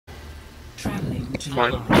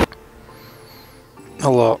Fine.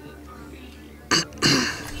 Hello. I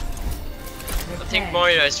think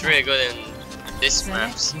Mario is really good in these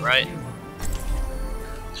maps, right?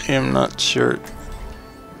 I'm not sure.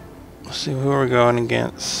 Let's see who we're going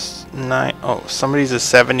against. Oh, somebody's a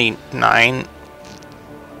 79.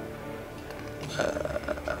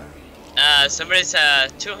 Somebody's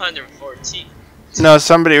 214. No,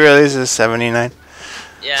 somebody really is a 79.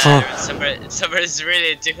 Yeah, somebody's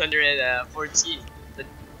really 214.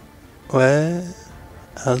 What?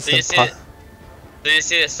 How's Do you see it? Do you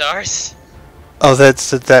see the stars? Oh,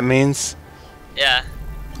 that's what that means? Yeah.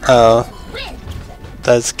 Oh.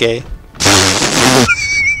 That's gay.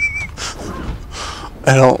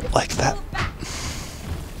 I don't like that.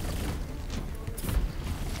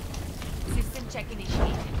 System check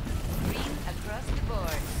initiated. Green across the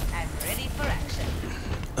board and ready for action.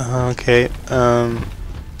 Okay,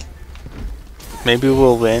 maybe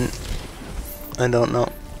we'll win. I don't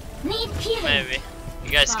know. Maybe.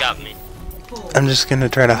 You guys got me. I'm just gonna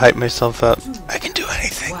try to hype myself up. I can do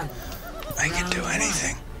anything. I can do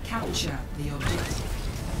anything. Capture the objective.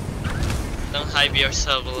 Don't hype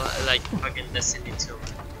yourself like fucking Destiny 2.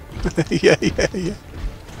 Yeah.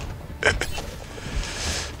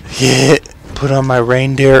 Yeah. Put on my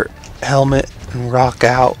reindeer helmet and rock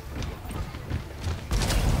out.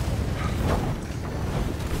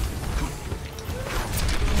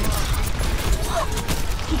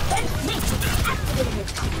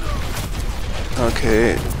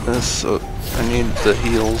 Okay, so I need the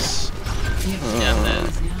heals.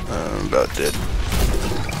 I'm about dead.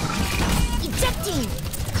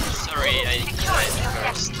 Sorry, I died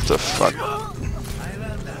first. What the fuck?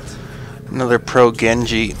 Another pro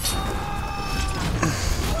Genji.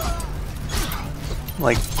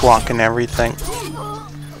 Like blocking everything.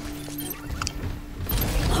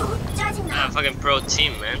 Fucking pro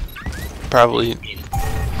team, man. Probably.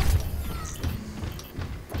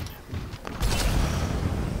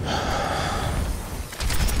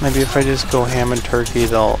 Maybe if I just go ham and turkey,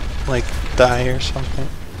 they'll like die or something.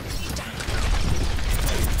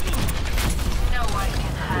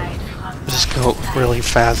 Just go really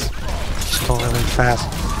fast. Just go really fast.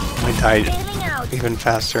 I died even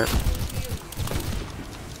faster.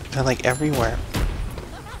 They're like everywhere.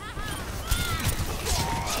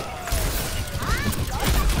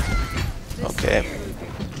 Okay.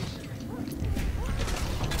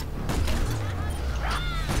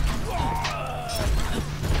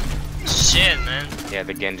 Shit, man. Yeah,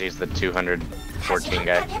 the Genji's the 214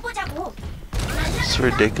 guy. It's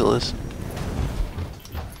ridiculous.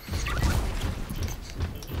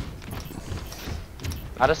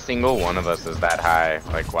 Not a single one of us is that high.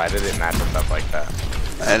 Like, why did it match us up like that?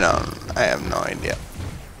 I have no idea.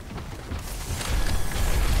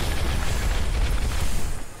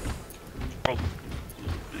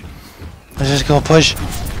 Let's just go push.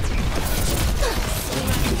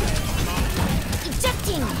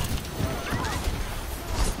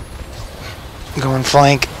 Going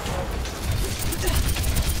flank.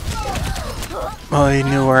 Oh, he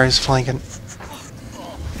knew where I was flanking.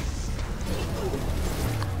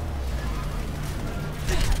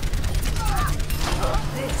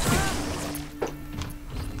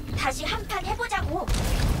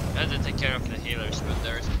 I had to take care of the healers, but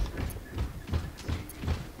there's.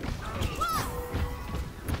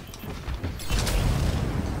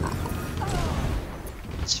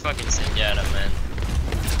 It's fucking Senjata, man.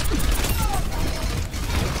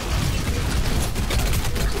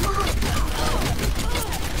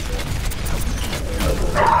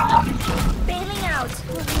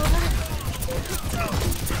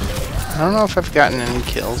 I don't know if I've gotten any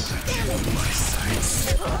kills.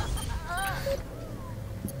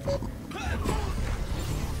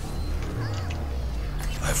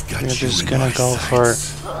 I'm just gonna go for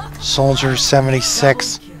Soldier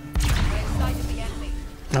 76.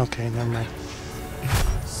 Okay, never mind.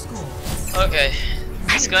 Okay,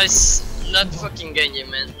 this guy's not fucking Genji,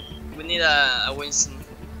 man. We need a Winston.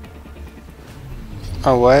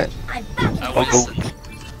 Oh, what? A Winston.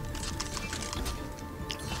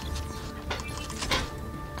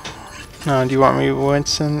 No, do you want me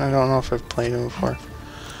Winston? I don't know if I've played him before.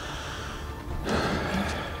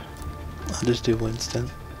 I'll just do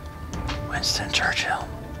Winston. Winston Churchill.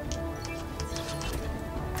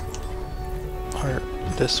 Or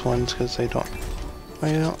this one's because I don't.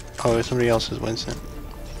 I don't. Oh, somebody else is Winston.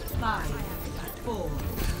 5, 4,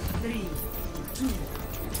 3, 2,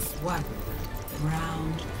 1.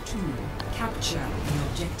 Round 2. Capture the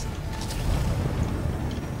objective.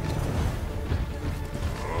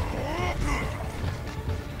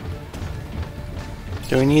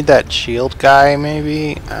 Do we need that shield guy,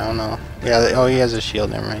 maybe? I don't know. Yeah, oh, he has a shield,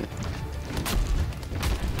 never mind.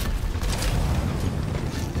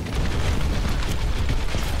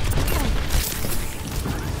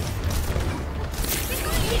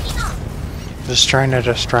 Just trying to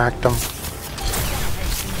distract him.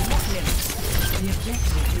 The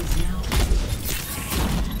objective is now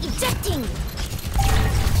Ejecting.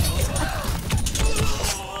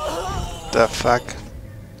 The fuck?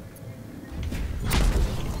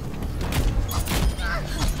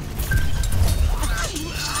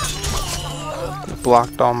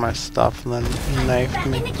 Blocked all my stuff and then knifed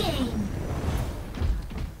me.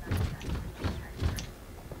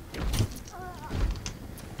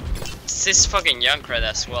 It's this fucking Junkrat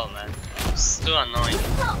as well, man. It's too annoying.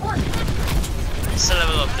 It's the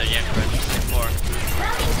level of the Junkrat before.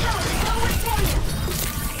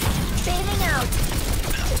 Fading out.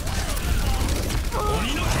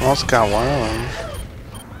 Almost got one of them.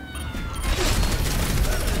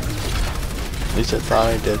 At least I thought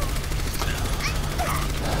I did.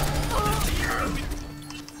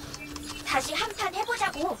 다시 한판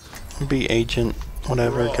해보자고. Be agent,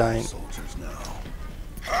 whatever guy.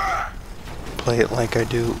 Play it like I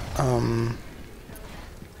do,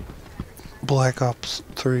 Black Ops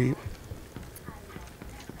 3.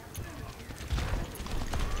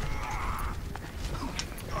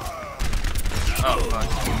 Oh fuck.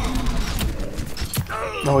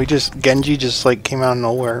 No, Genji just like came out of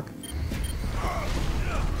nowhere.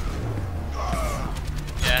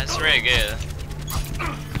 Yeah, it's really good.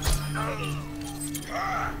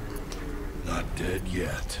 Not dead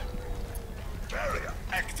yet. Barrier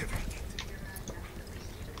activated.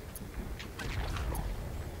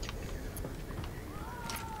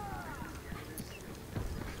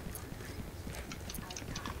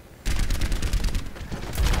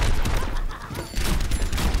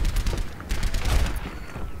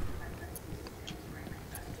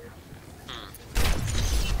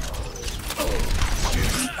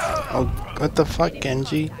 Oh, what the fuck,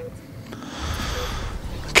 Genji?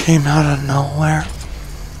 Came out of nowhere.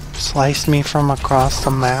 Sliced me from across the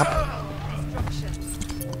map.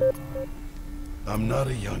 I'm not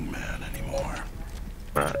a young man anymore.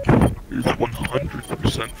 That is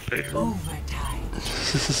 100% fair. overtime.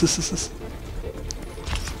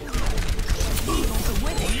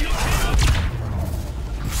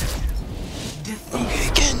 Okay,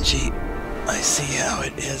 Genji. I see how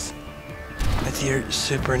it is. With your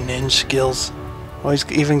super ninja skills. Oh, he's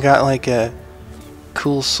even got like a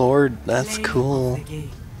cool sword. That's Play cool. of the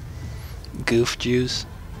game. Goof juice.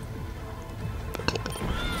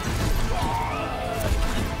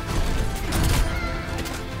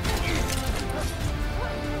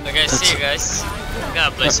 Okay, see you guys. I'm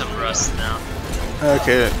gonna play some Rust now.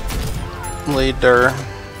 Okay. Later.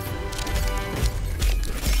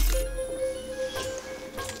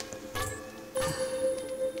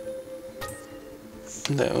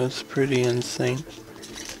 That was pretty insane.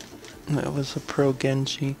 That was a pro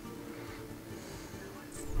Genji.